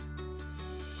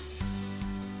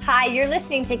Hi, you're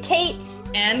listening to Kate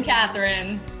and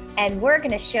Catherine, and we're going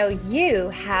to show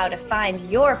you how to find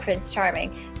your Prince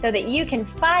Charming so that you can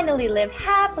finally live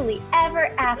happily ever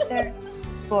after,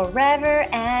 forever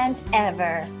and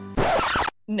ever.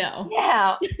 No.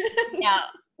 No.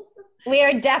 We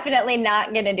are definitely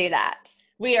not going to do that.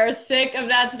 We are sick of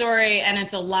that story, and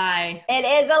it's a lie. It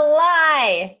is a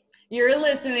lie. You're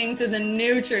listening to The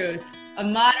New Truth, a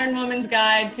modern woman's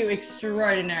guide to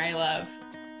extraordinary love.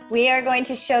 We are going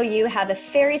to show you how the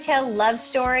fairy tale love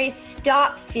story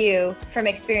stops you from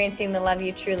experiencing the love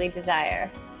you truly desire.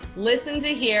 Listen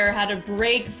to hear how to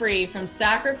break free from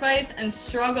sacrifice and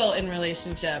struggle in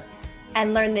relationship.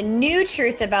 And learn the new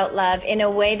truth about love in a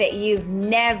way that you've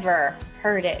never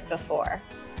heard it before.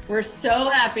 We're so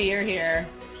happy you're here.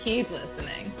 Keep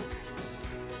listening.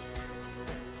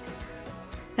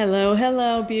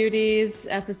 Hello, beauties.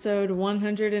 Episode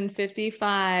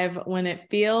 155, when it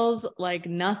feels like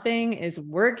nothing is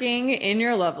working in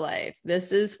your love life.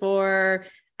 This is for,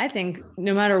 I think,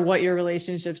 no matter what your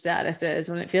relationship status is,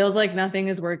 when it feels like nothing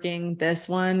is working, this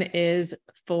one is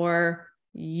for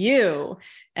you.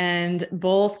 And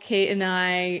both Kate and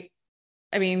I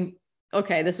mean,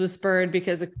 okay, this was spurred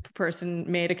because a person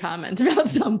made a comment about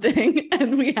something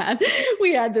and we had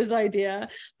this idea.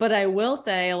 But I will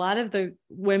say a lot of the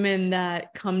women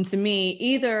that come to me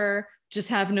either just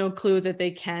have no clue that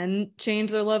they can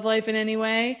change their love life in any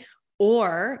way,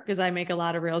 or, because I make a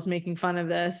lot of reels making fun of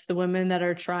this, the women that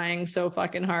are trying so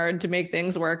fucking hard to make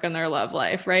things work in their love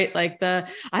life, right? Like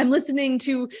I'm listening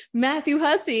to Matthew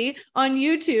Hussey on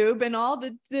YouTube and all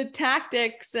the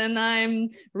tactics, and I'm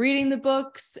reading the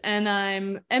books, and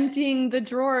I'm emptying the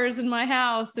drawers in my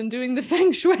house and doing the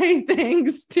feng shui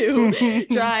things to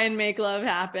try and make love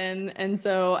happen. And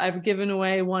so I've given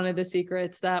away one of the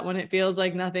secrets that when it feels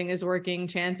like nothing is working,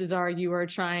 chances are you are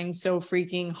trying so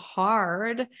freaking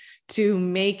hard to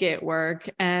make it work.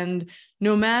 And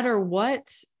no matter what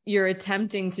you're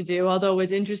attempting to do, although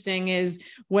what's interesting is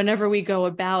whenever we go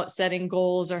about setting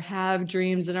goals or have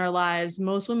dreams in our lives,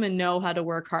 most women know how to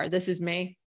work hard. This is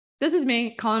me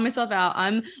calling myself out.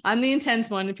 I'm the intense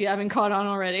one, if you haven't caught on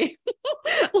already,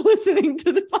 listening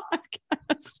to the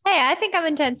podcast. Hey, I think I'm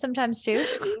intense sometimes too.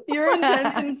 You're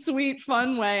intense in sweet,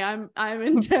 fun way. I'm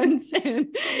intense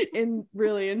in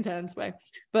really intense way.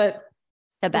 But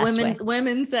the best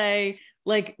women say,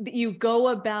 like, you go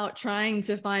about trying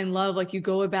to find love like you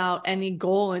go about any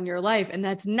goal in your life, and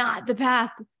that's not the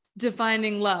path to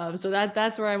finding love. So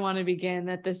that's where I want to begin,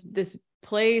 that this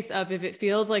place of, if it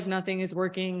feels like nothing is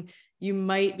working, you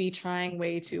might be trying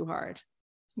way too hard.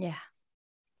 Yeah.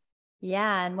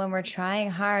 And when we're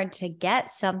trying hard to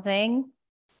get something,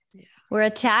 we're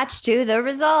attached to the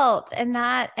result. And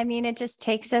that, I mean, it just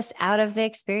takes us out of the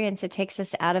experience. It takes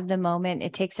us out of the moment.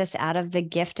 It takes us out of the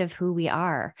gift of who we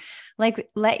are. Like,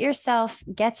 let yourself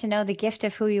get to know the gift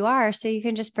of who you are so you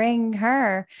can just bring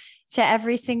her to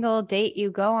every single date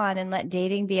you go on, and let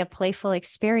dating be a playful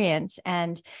experience,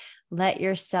 and let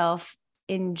yourself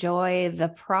enjoy the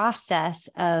process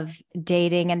of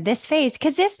dating and this phase.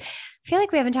 Because I feel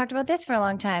like we haven't talked about this for a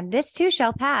long time. This too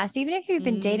shall pass. Even if you've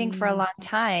been dating for a long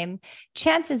time,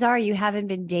 chances are you haven't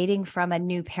been dating from a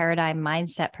new paradigm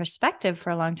mindset perspective for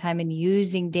a long time, and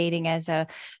using dating as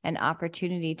an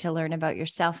opportunity to learn about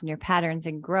yourself and your patterns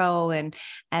and grow and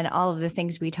all of the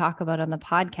things we talk about on the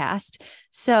podcast.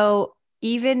 So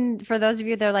even for those of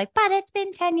you that are like, but it's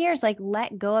been 10 years, like,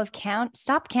 let go of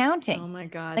stop counting. Oh my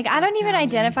God. Like, I don't even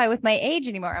identify with my age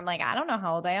anymore. I'm like, I don't know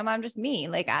how old I am. I'm just me.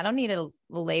 Like, I don't need a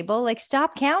label. Like,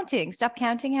 stop counting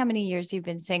how many years you've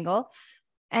been single,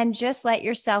 and just let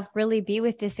yourself really be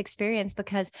with this experience,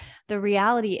 because the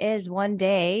reality is one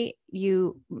day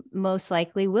you most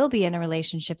likely will be in a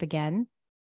relationship again.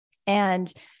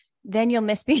 And then you'll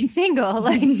miss being single.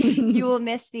 Like, you will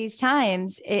miss these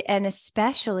times. And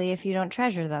especially if you don't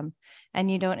treasure them and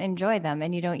you don't enjoy them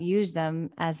and you don't use them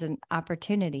as an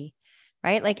opportunity,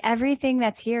 right? Like, everything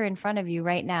that's here in front of you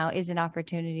right now is an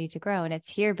opportunity to grow. And it's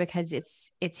here because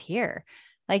it's here.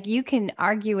 Like, you can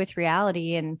argue with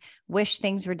reality and wish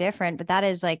things were different, but that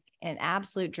is like an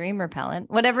absolute dream repellent.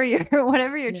 Whatever you're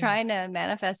trying to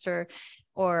manifest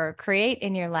or create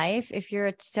in your life, if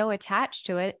you're so attached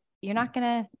to it, it's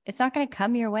not going to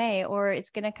come your way, or it's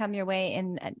going to come your way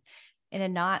in a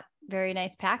not very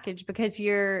nice package, because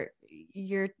you're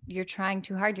trying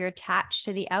too hard. You're attached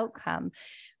to the outcome,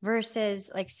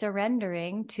 versus like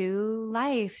surrendering to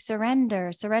life.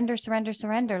 Surrender.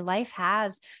 Life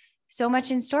has so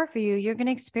much in store for you. You're going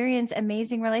to experience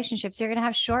amazing relationships. You're going to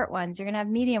have short ones. You're going to have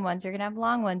medium ones. You're going to have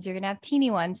long ones. You're going to have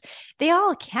teeny ones. They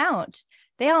all count.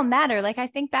 they all matter. Like I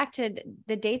think back to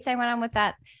the dates I went on with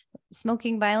that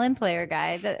smoking violin player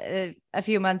guy a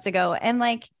few months ago. And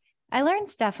like, I learned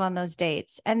stuff on those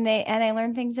dates and I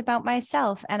learned things about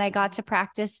myself, and I got to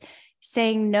practice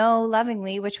saying no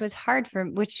lovingly, which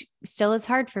still is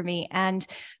hard for me. And,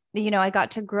 I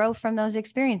got to grow from those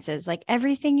experiences. Like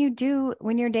everything you do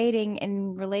when you're dating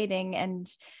and relating and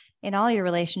in all your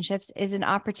relationships is an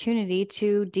opportunity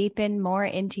to deepen more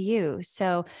into you.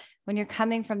 So when you're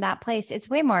coming from that place, it's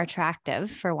way more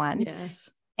attractive for one. Yes.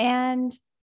 And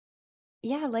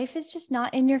yeah, life is just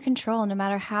not in your control, no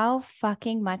matter how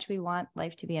fucking much we want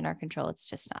life to be in our control. It's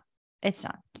just not. It's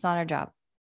not our job.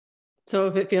 So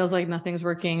if it feels like nothing's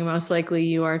working, most likely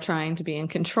you are trying to be in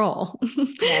control.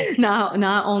 Yes.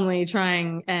 Not only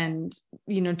trying and,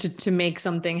 to make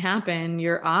something happen,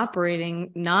 you're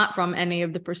operating not from any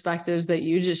of the perspectives that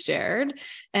you just shared.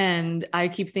 And I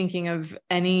keep thinking of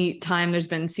any time there's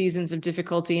been seasons of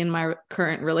difficulty in my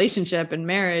current relationship and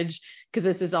marriage, because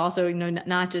this is also,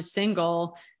 not just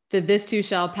single, that this too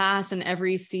shall pass and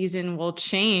every season will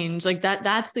change. Like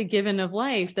that's the given of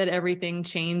life, that everything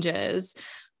changes.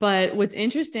 But what's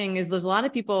interesting is there's a lot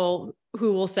of people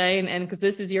who will say, and because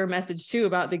this is your message too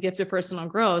about the gift of personal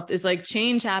growth, is like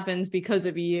change happens because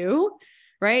of you,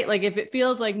 right? Like if it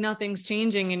feels like nothing's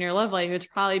changing in your love life, it's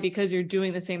probably because you're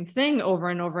doing the same thing over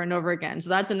and over and over again.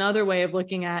 So that's another way of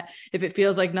looking at, if it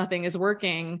feels like nothing is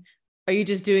working, are you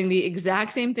just doing the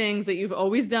exact same things that you've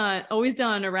always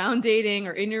done around dating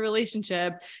or in your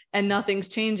relationship, and nothing's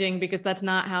changing? Because that's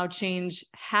not how change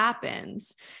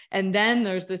happens. And then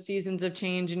there's the seasons of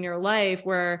change in your life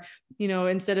where,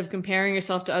 instead of comparing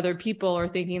yourself to other people or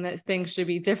thinking that things should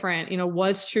be different,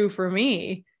 what's true for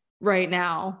me right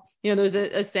now? There's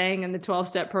a saying in the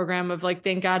 12-step program of like,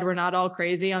 thank God we're not all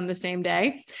crazy on the same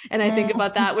day. And I think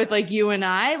about that with like you and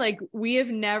I, like we have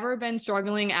never been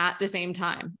struggling at the same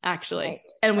time, actually. Right.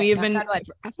 And we have been,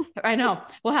 I know,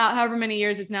 well, however many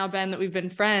years it's now been that we've been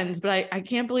friends, but I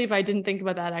can't believe I didn't think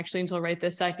about that actually until right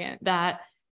this second,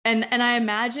 and I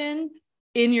imagine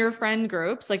in your friend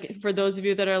groups, like for those of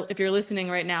you if you're listening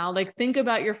right now, like think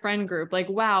about your friend group, like,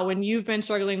 wow, when you've been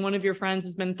struggling, one of your friends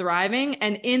has been thriving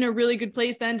and in a really good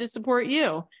place then to support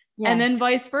you. Yes. And then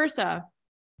vice versa.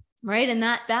 Right. And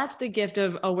that's the gift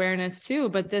of awareness too.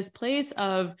 But this place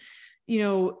of,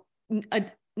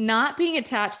 not being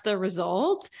attached to the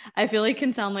result, I feel like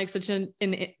can sound like such an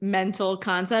mental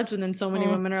concept. And then so many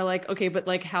women are like, okay, but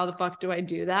like, how the fuck do I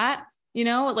do that?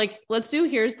 Like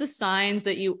here's the signs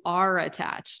that you are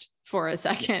attached for a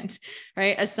second,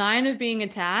 right? A sign of being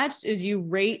attached is you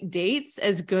rate dates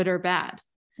as good or bad.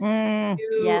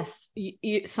 Yes.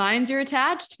 Signs you're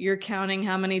attached, you're counting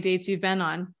how many dates you've been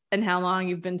on and how long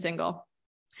you've been single.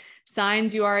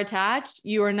 Signs you are attached,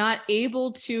 you are not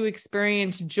able to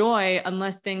experience joy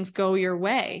unless things go your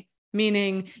way.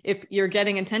 Meaning if you're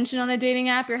getting attention on a dating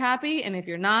app, you're happy. And if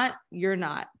you're not, you're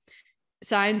not.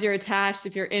 Signs you're attached,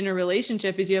 if you're in a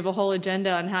relationship, is you have a whole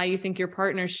agenda on how you think your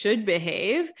partner should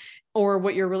behave or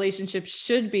what your relationship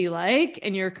should be like,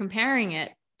 and you're comparing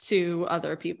it to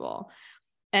other people.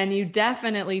 And you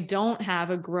definitely don't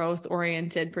have a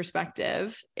growth-oriented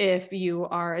perspective if you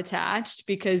are attached,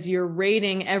 because you're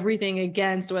rating everything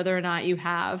against whether or not you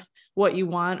have what you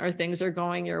want or things are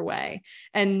going your way.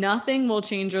 And nothing will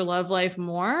change your love life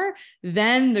more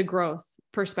than the growth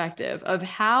perspective of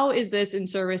how is this in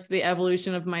service to the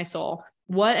evolution of my soul?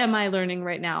 What am I learning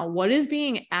right now? What is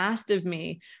being asked of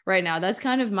me right now? That's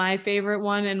kind of my favorite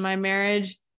one in my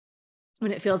marriage.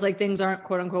 When it feels like things aren't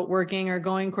quote unquote working or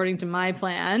going according to my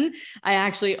plan,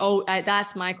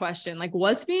 that's my question. Like,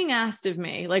 what's being asked of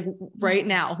me? Like right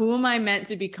now, who am I meant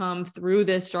to become through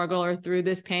this struggle or through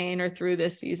this pain or through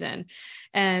this season?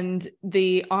 And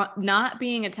the not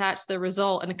being attached to the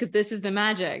result. And because this is the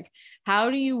magic, how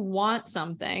do you want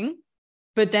something,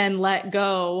 but then let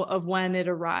go of when it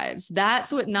arrives?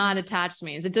 That's what not attached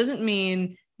means. It doesn't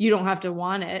mean you don't have to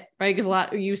want it, right?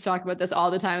 Because you talk about this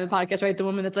all the time in the podcast, right? The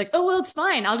woman that's like, oh, well, it's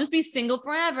fine. I'll just be single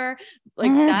forever.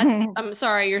 Like I'm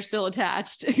sorry, you're still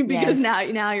attached because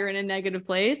now you're in a negative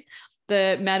place.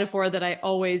 The metaphor that I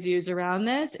always use around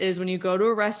this is when you go to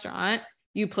a restaurant,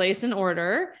 you place an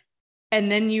order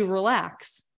and then you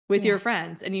relax with your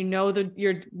friends and that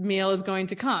your meal is going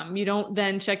to come. You don't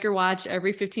then check your watch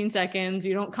every 15 seconds.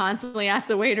 You don't constantly ask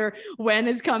the waiter when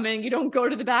it's coming. You don't go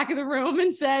to the back of the room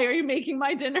and say, are you making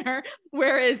my dinner?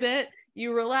 Where is it?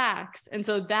 You relax. And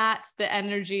so that's the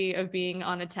energy of being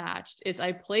unattached. It's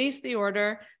I place the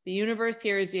order, the universe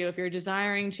hears you. If you're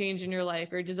desiring change in your life,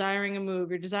 you're desiring a move,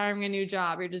 you're desiring a new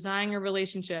job, you're desiring a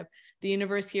relationship, the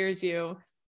universe hears you.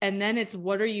 And then it's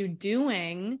what are you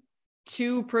doing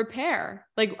to prepare?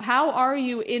 Like, how are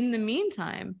you in the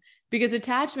meantime? because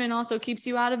attachment also keeps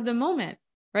you out of the moment,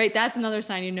 right? That's another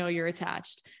sign you know you're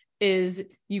attached, is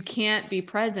you can't be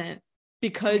present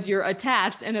because you're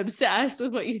attached and obsessed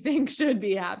with what you think should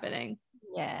be happening.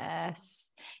 Yes.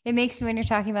 It makes me, when you're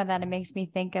talking about that, it makes me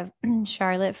think of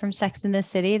Charlotte from Sex and the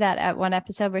City, that at one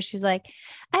episode where she's like,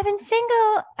 I've been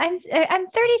single. I'm 35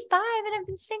 and I've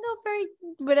been single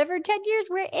for whatever, 10 years.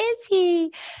 Where is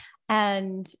he?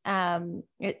 And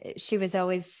she was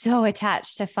always so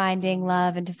attached to finding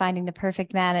love and to finding the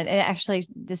perfect man. And actually,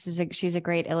 she's a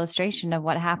great illustration of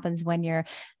what happens when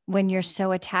you're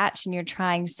so attached and you're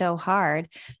trying so hard.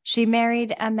 She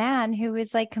married a man who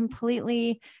was like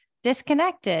completely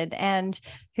disconnected, and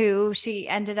who she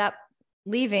ended up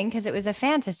leaving because it was a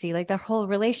fantasy. Like the whole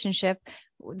relationship,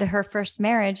 her first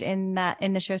marriage in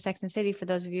the show Sex and the City, for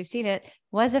those of you who've seen it,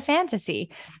 was a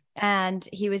fantasy. And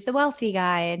he was the wealthy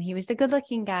guy, and he was the good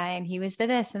looking guy, and he was the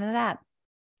this and the that.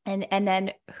 And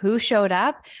then who showed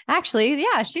up? Actually,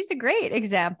 yeah, she's a great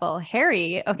example.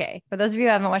 Harry. Okay. For those of you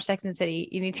who haven't watched Sex and the City,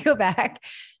 you need to go back.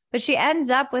 But she ends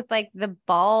up with like the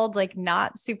bald, like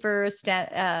not super,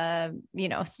 standard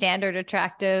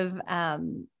attractive,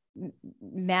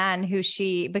 man who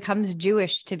she becomes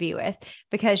Jewish to be with,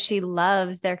 because she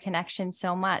loves their connection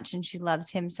so much and she loves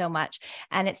him so much.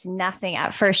 And it's nothing.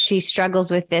 At first, she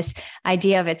struggles with this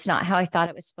idea of, it's not how I thought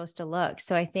it was supposed to look.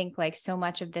 So I think like so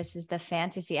much of this is the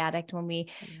fantasy addict when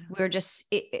we're just,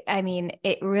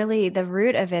 it really, the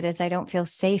root of it is I don't feel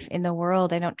safe in the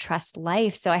world. I don't trust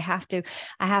life. So I have to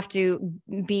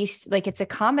be like, it's a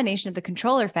combination of the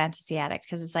controller fantasy addict,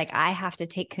 because it's like, I have to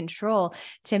take control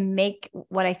to make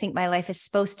what I think my life is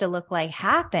supposed to look like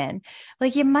happen.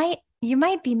 Like you might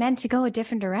be meant to go a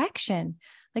different direction.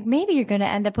 Like maybe you're going to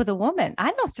end up with a woman.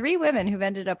 I know 3 women who've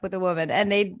ended up with a woman, and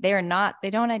they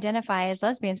don't identify as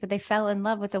lesbians, but they fell in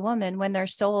love with a woman when their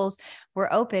souls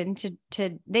were open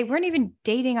to, they weren't even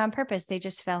dating on purpose. They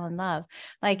just fell in love.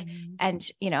 Like, and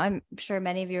I'm sure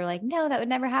many of you are like, no, that would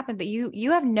never happen, but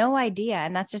you have no idea.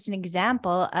 And that's just an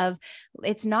example of,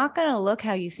 it's not going to look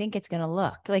how you think it's going to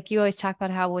look. Like you always talk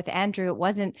about how with Andrew, it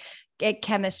wasn't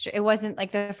chemistry. It wasn't like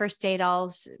the first date,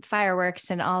 all fireworks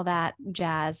and all that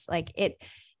jazz. Like it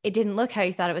didn't look how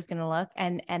you thought it was going to look.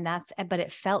 But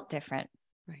it felt different.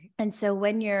 Right. And so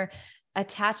when you're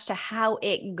attached to how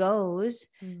it goes,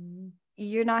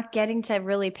 you're not getting to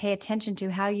really pay attention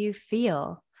to how you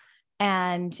feel.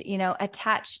 And,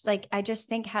 attached, like, I just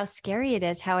think how scary it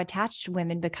is, how attached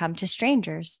women become to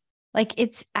strangers. Like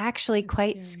it's actually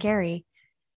quite scary.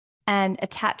 And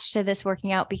attached to this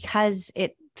working out because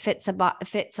it fits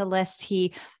a list.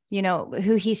 He,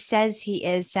 who he says he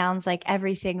is sounds like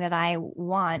everything that I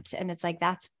want. And it's like,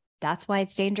 that's why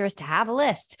it's dangerous to have a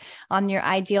list on your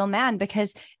ideal man,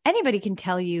 because anybody can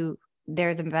tell you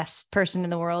they're the best person in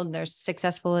the world and they're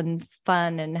successful and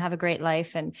fun and have a great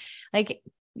life. And like,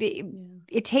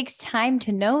 it takes time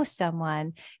to know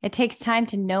someone. It takes time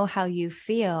to know how you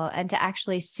feel and to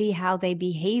actually see how they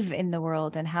behave in the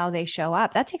world and how they show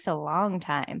up. That takes a long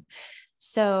time.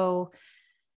 So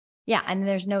yeah. And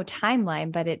there's no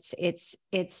timeline, but it's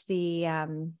the,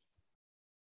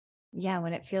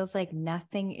 when it feels like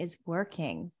nothing is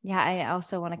working. Yeah. I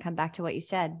also want to come back to what you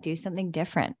said, do something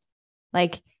different.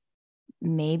 Like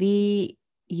maybe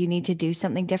you need to do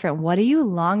something different. What are you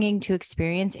longing to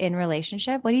experience in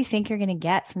relationship? What do you think you're going to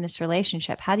get from this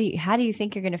relationship? How do you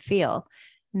think you're going to feel?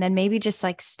 And then maybe just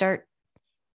like start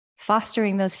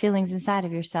fostering those feelings inside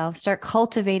of yourself, start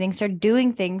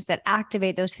doing things that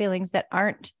activate those feelings that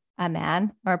aren't a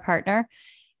man or a partner,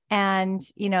 and,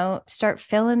 start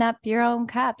filling up your own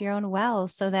cup, your own well,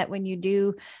 so that when you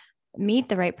do meet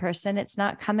the right person, it's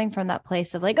not coming from that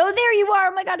place of like, oh, there you are.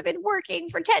 Oh my God, I've been working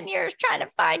for 10 years trying to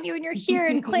find you and you're here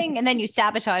and cling. And then you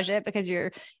sabotage it because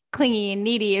you're clingy and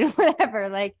needy and whatever.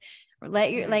 Like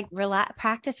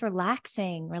practice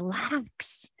relaxing,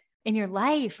 relax in your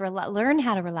life, learn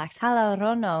how to relax.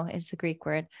 Halarono is the Greek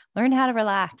word. Learn how to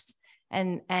relax.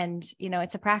 And,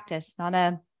 it's a practice,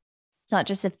 it's not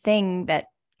just a thing that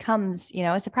comes,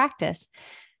 it's a practice,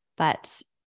 but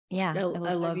yeah. I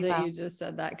love that you just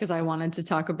said that, because I wanted to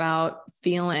talk about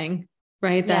feeling,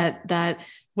 right? Yeah. That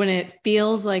when it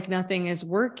feels like nothing is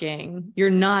working, you're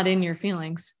not in your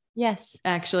feelings. Yes.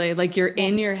 Actually, like you're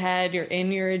in your head, you're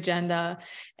in your agenda.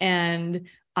 And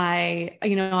I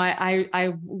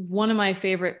one of my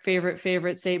favorite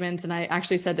statements, and I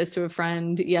actually said this to a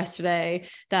friend yesterday,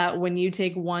 that when you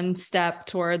take one step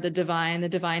toward the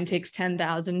divine takes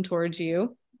 10,000 towards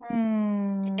you.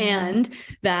 And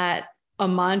that a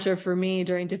mantra for me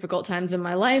during difficult times in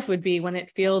my life would be, when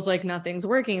it feels like nothing's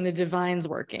working, the divine's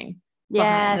working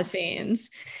behind the scenes.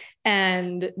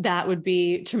 And that would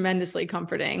be tremendously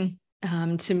comforting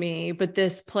to me, but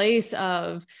this place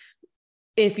of,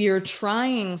 if you're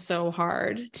trying so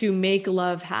hard to make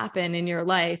love happen in your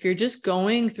life, you're just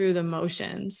going through the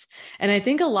motions. And I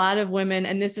think a lot of women,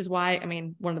 and this is why, I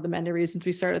mean, one of the many reasons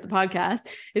we started the podcast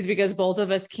is because both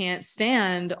of us can't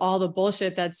stand all the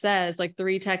bullshit that says like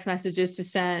 3 text messages to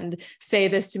send, say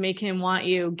this to make him want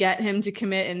you, get him to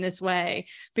commit in this way,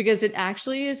 because it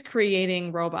actually is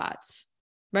creating robots.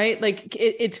 Right? Like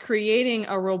it's creating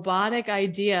a robotic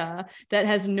idea that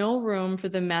has no room for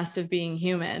the mess of being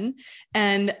human.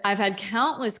 And I've had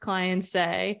countless clients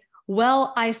say,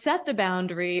 well, I set the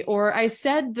boundary, or I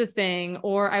said the thing,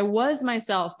 or I was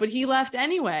myself, but he left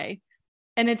anyway.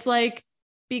 And it's like,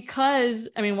 because,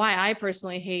 I mean, why I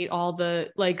personally hate all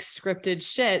the like scripted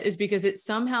shit is because it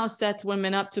somehow sets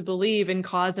women up to believe in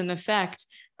cause and effect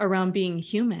around being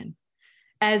human,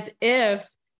 as if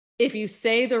you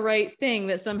say the right thing,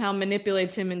 that somehow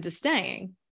manipulates him into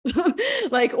staying.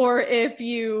 Like, or if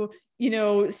you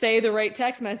say the right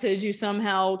text message, you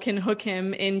somehow can hook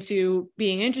him into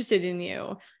being interested in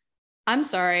you. I'm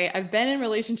sorry. I've been in a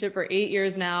relationship for 8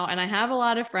 years now, and I have a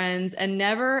lot of friends, and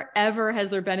never, ever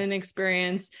has there been an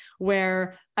experience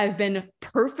where I've been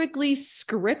perfectly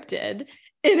scripted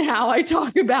in how I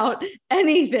talk about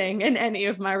anything in any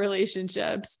of my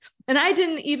relationships. And I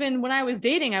didn't even, when I was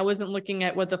dating, I wasn't looking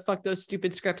at what the fuck those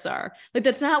stupid scripts are. Like,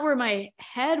 that's not where my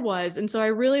head was. And so I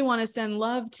really want to send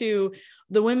love to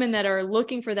the women that are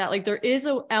looking for that. Like, there is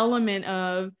an element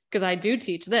of, because I do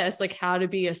teach this, like how to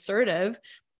be assertive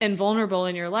and vulnerable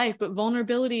in your life, but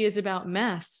vulnerability is about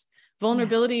mess.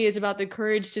 Vulnerability is about the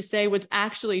courage to say what's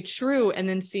actually true and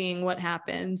then seeing what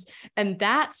happens. And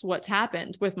that's what's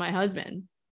happened with my husband,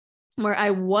 where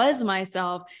I was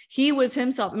myself, he was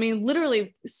himself. I mean,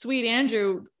 literally, sweet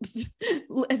Andrew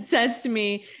says to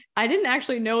me, I didn't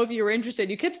actually know if you were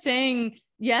interested. You kept saying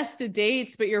yes to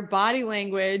dates, but your body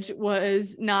language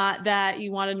was not that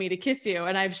you wanted me to kiss you.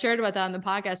 And I've shared about that on the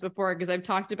podcast before, because I've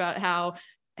talked about how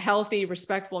healthy,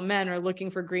 respectful men are looking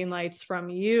for green lights from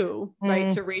you,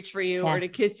 right? To reach for you or to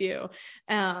kiss you.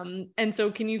 And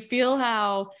so can you feel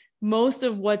how most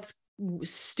of what's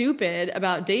stupid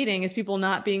about dating is people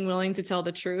not being willing to tell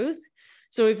the truth?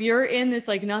 So if you're in this,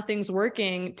 like nothing's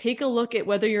working, take a look at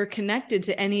whether you're connected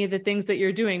to any of the things that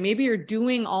you're doing. Maybe you're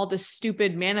doing all the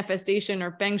stupid manifestation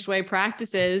or feng shui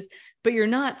practices, but you're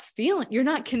not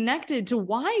connected to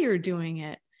why you're doing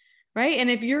it. Right. And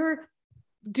if you're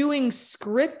doing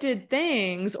scripted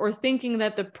things or thinking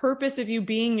that the purpose of you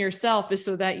being yourself is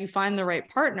so that you find the right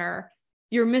partner,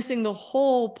 you're missing the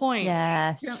whole point.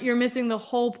 Yes. You're missing the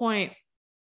whole point.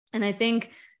 And I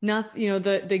think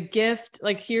the gift,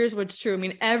 like, here's what's true. I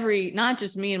mean, not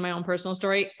just me and my own personal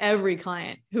story, every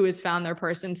client who has found their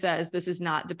person says, this is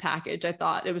not the package I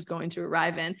thought it was going to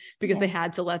arrive in, because they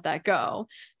had to let that go,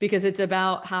 because it's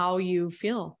about how you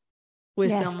feel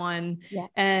with someone.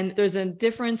 And there's a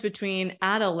difference between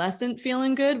adolescent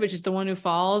feeling good, which is the one who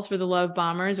falls for the love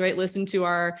bombers, right? Listen to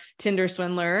our Tinder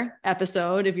swindler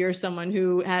episode. If you're someone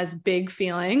who has big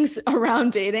feelings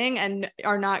around dating and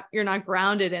you're not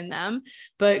grounded in them,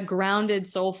 but grounded,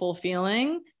 soulful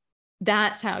feeling,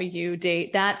 that's how you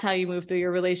date. That's how you move through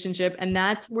your relationship. And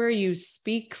that's where you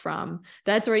speak from.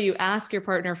 That's where you ask your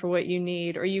partner for what you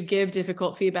need, or you give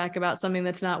difficult feedback about something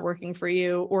that's not working for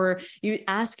you, or you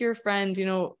ask your friend.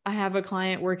 I have a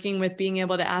client working with being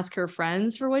able to ask her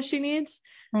friends for what she needs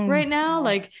right now.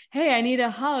 Like, hey, I need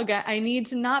a hug. I need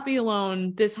to not be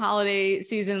alone this holiday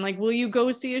season. Like, will you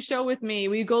go see a show with me?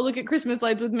 Will you go look at Christmas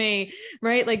lights with me?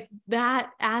 Right? Like,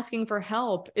 that asking for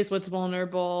help is what's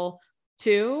vulnerable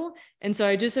too. And so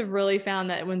I just have really found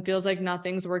that when it feels like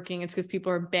nothing's working, it's because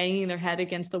people are banging their head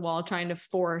against the wall, trying to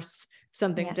force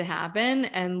something to happen.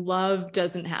 And love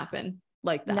doesn't happen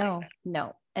like that.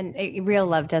 No. And real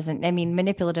love doesn't. I mean,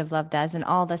 manipulative love does. And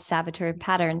all the saboteur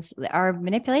patterns are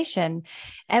manipulation.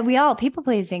 And people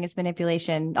pleasing is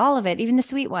manipulation, all of it, even the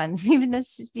sweet ones, even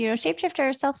this,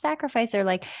 shapeshifter, self-sacrificer,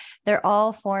 like they're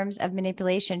all forms of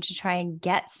manipulation to try and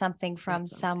get something from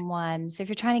someone. So if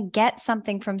you're trying to get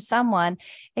something from someone,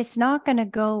 it's not going to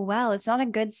go well. It's not a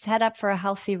good setup for a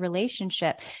healthy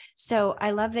relationship. So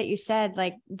I love that you said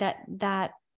like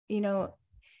that,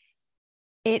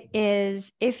 it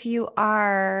is, if you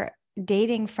are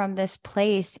dating from this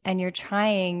place and you're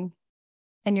trying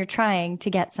to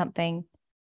get something,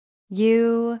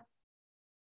 you're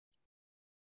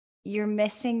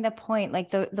missing the point. Like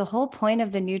the whole point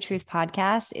of the New Truth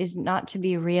podcast is not to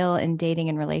be real in dating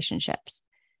and relationships.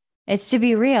 It's to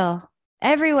be real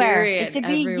everywhere Period. is to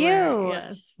be Everywhere. you.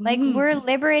 Yes. Like we're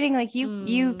liberating, like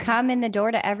you come in the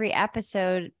door to every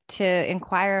episode to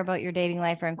inquire about your dating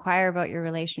life or inquire about your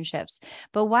relationships.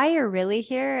 But why you're really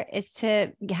here is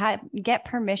to get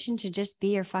permission to just be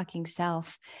your fucking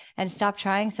self and stop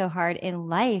trying so hard in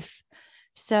life.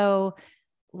 So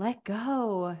let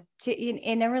go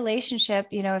in a relationship.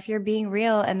 If you're being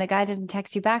real and the guy doesn't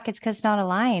text you back, it's because it's not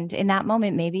aligned in that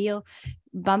moment. Maybe you'll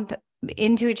bump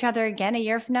into each other again a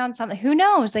year from now and something, who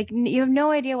knows? Like you have no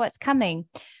idea what's coming,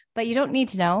 but you don't need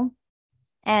to know.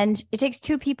 And it takes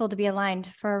two people to be aligned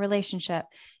for a relationship.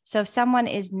 So if someone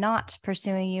is not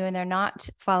pursuing you and they're not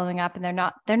following up and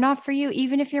they're not for you,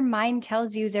 even if your mind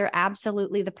tells you they're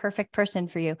absolutely the perfect person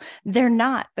for you, they're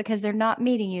not, because they're not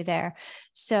meeting you there.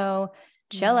 So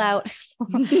chill out,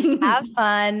 have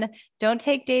fun. Don't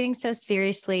take dating so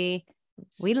seriously.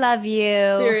 We love you.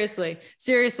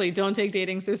 Seriously, don't take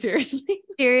dating so seriously.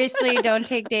 Seriously, don't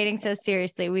take dating so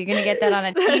seriously. We're going to get that on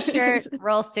a t-shirt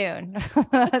real soon.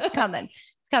 It's coming.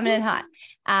 It's coming in hot.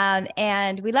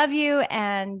 And we love you.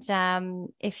 And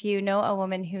if you know a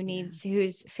woman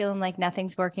who's feeling like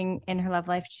nothing's working in her love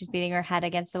life, she's beating her head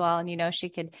against the wall, and she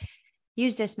could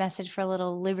use this message for a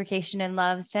little lubrication and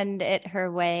love, send it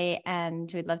her way. And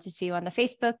we'd love to see you on the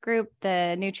Facebook group,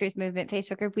 the New Truth Movement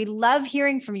Facebook group. We love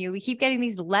hearing from you. We keep getting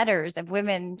these letters of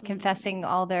women confessing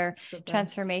all their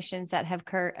transformations that have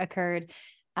occurred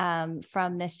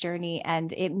from this journey.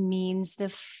 And it means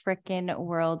the freaking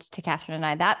world to Catherine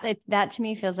and I. That to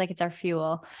me feels like it's our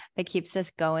fuel that keeps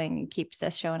us going and keeps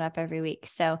us showing up every week.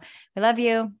 So we love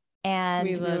you, and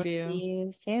we will see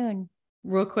you soon.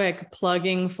 Real quick,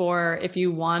 plugging for if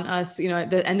you want us,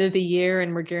 at the end of the year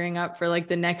and we're gearing up for like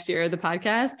the next year of the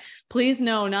podcast, please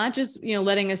know, not just,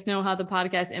 letting us know how the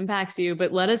podcast impacts you,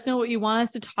 but let us know what you want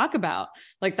us to talk about.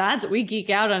 Like we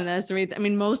geek out on this. I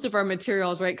mean, most of our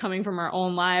materials, right, coming from our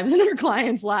own lives and our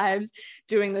clients' lives,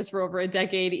 doing this for over a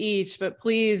decade each, but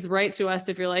please write to us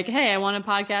if you're like, hey, I want a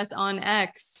podcast on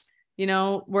X,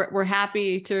 we're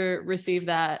happy to receive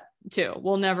that too.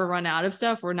 We'll never run out of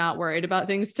stuff. We're not worried about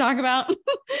things to talk about,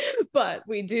 but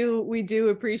we do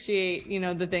appreciate,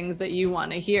 the things that you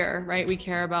want to hear, right? We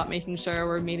care about making sure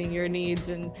we're meeting your needs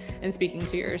and speaking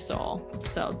to your soul.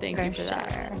 So thank you for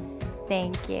that.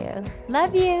 Thank you.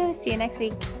 Love you. See you next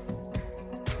week.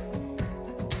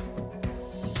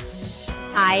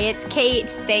 Hi, it's Kate.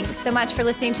 Thanks so much for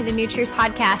listening to the New Truth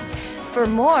Podcast. For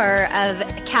more of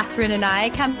Catherine and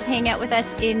I, come hang out with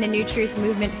us in the New Truth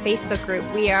Movement Facebook group.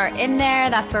 We are in there.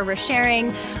 That's where we're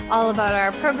sharing all about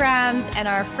our programs and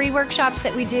our free workshops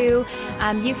that we do.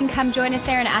 You can come join us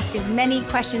there and ask as many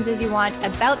questions as you want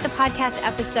about the podcast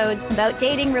episodes, about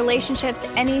dating, relationships,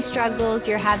 any struggles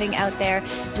you're having out there.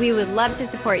 We would love to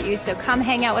support you. So come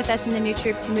hang out with us in the New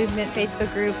Truth Movement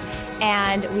Facebook group,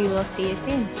 and we will see you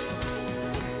soon.